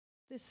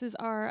This is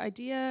our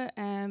idea.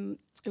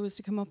 It was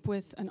to come up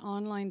with an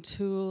online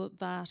tool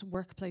that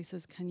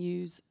workplaces can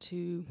use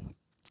to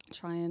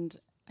try and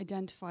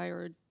identify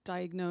or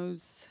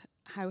diagnose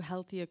how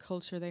healthy a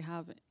culture they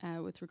have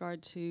with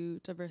regard to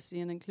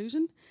diversity and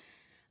inclusion.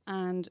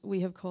 And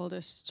we have called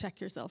it Check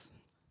Yourself.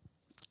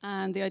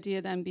 And the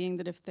idea then being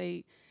that if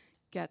they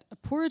get a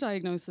poor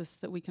diagnosis,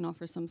 that we can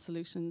offer some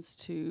solutions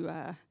to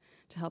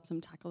help them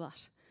tackle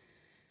that.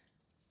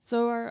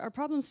 So our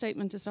problem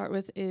statement to start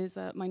with is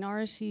that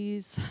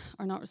minorities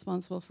are not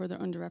responsible for their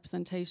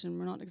underrepresentation.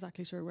 We're not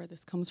exactly sure where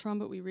this comes from,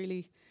 but we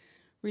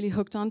really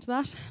hooked onto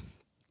that.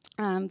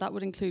 That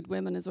would include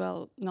women as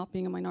well, not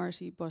being a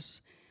minority,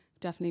 but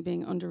definitely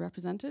being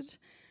underrepresented.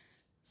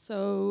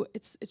 So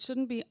it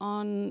shouldn't be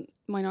on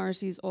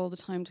minorities all the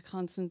time to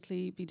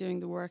constantly be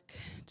doing the work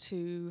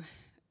to,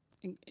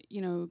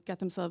 get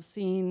themselves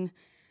seen,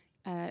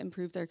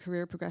 improve their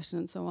career progression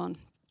and so on.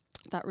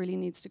 That really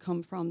needs to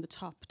come from the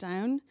top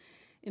down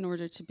in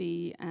order to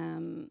be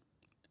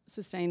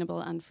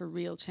sustainable and for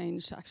real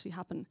change to actually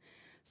happen.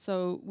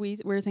 So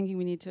we're thinking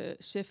we need to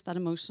shift that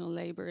emotional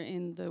labour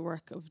in the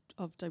work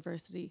of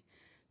diversity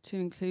to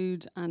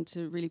include and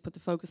to really put the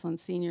focus on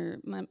senior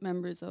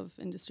members of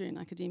industry and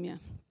academia.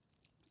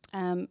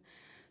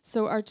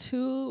 So our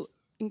tool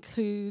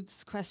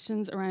includes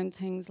questions around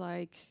things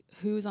like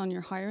who's on your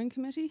hiring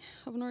committee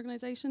of an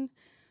organisation,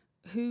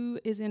 who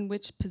is in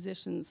which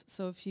positions.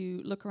 So if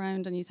you look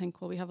around and you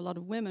think, well, we have a lot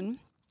of women,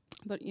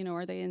 but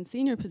are they in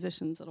senior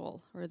positions at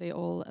all, or are they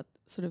all at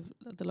sort of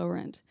at the lower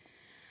end?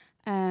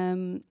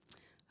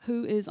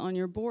 Who is on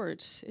your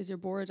board? Is your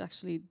board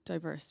actually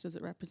diverse? Does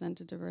it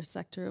represent a diverse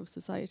sector of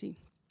society?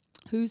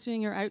 Who's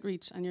doing your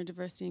outreach and your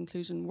diversity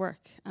inclusion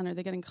work? And are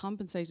they getting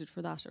compensated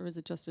for that, or is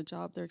it just a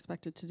job they're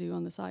expected to do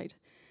on the side?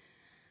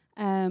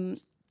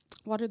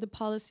 What are the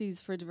policies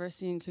for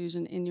diversity and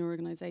inclusion in your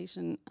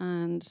organisation?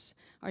 And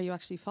are you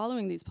actually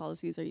following these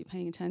policies? Are you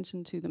paying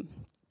attention to them?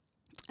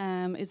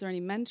 Is there any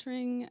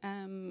mentoring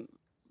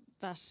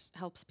that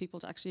helps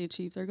people to actually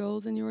achieve their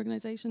goals in your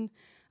organisation?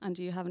 And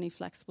do you have any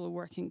flexible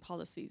working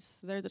policies?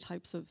 So they're the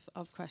types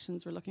of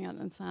questions we're looking at,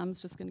 and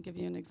Sam's just going to give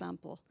you an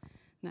example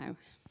now.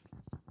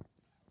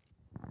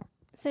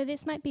 So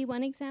this might be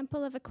one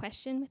example of a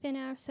question within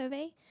our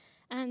survey.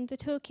 And the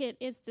toolkit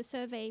is the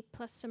survey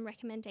plus some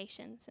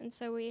recommendations. And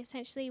so we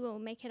essentially will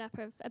make it up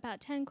of about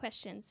 10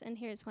 questions. And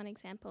here's one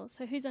example.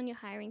 So who's on your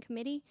hiring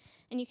committee?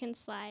 And you can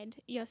slide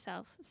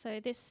yourself. So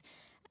this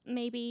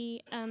may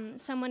be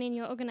someone in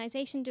your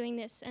organization doing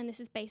this, and this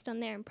is based on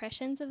their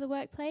impressions of the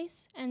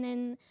workplace. And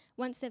then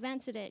once they've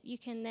answered it, you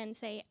can then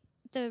say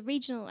the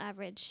regional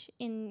average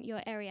in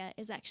your area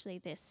is actually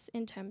this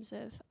in terms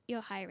of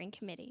your hiring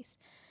committees.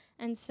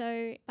 And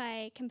so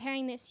by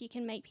comparing this, you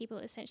can make people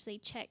essentially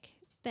check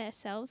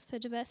themselves for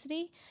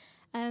diversity,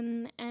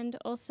 and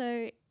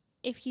also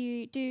if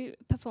you do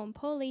perform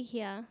poorly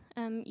here,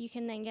 you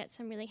can then get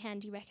some really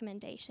handy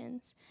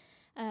recommendations.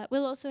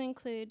 We'll also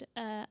include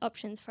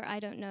options for I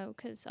don't know,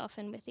 because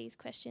often with these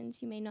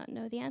questions you may not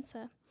know the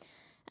answer.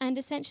 And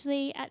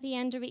essentially at the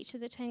end of each of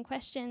the 10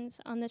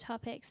 questions on the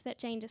topics that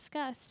Jane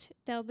discussed,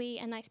 there'll be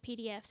a nice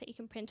PDF that you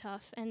can print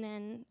off and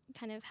then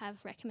kind of have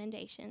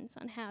recommendations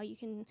on how you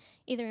can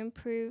either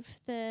improve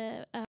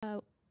the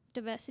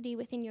diversity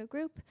within your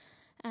group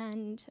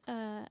and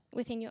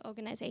within your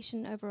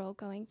organization overall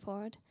going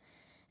forward.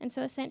 And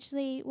so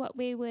essentially what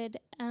we would,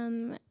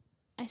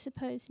 I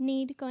suppose,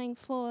 need going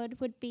forward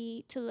would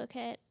be to look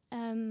at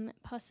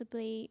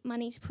possibly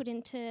money to put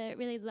into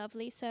really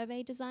lovely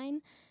survey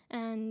design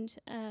and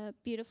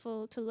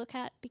beautiful to look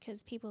at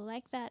because people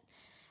like that.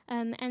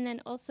 And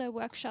then also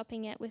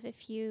workshopping it with a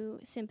few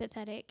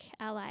sympathetic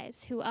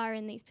allies who are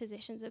in these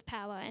positions of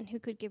power and who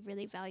could give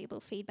really valuable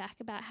feedback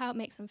about how it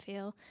makes them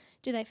feel.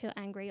 Do they feel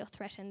angry or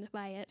threatened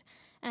by it?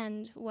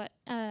 And what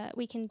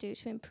we can do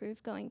to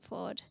improve going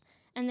forward.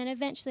 And then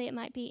eventually it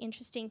might be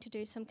interesting to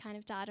do some kind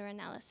of data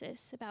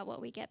analysis about what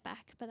we get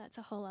back, but that's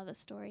a whole other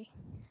story.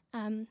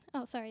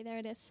 Oh, sorry, there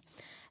it is.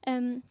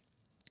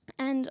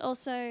 And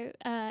also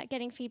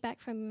getting feedback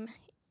from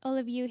all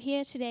of you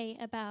here today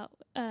about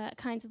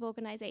kinds of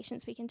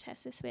organizations we can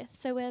test this with.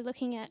 So we're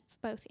looking at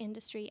both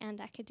industry and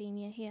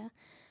academia here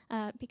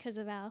because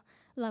of our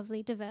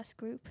lovely diverse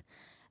group.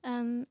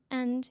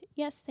 And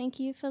yes, thank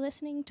you for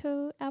listening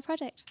to our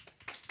project.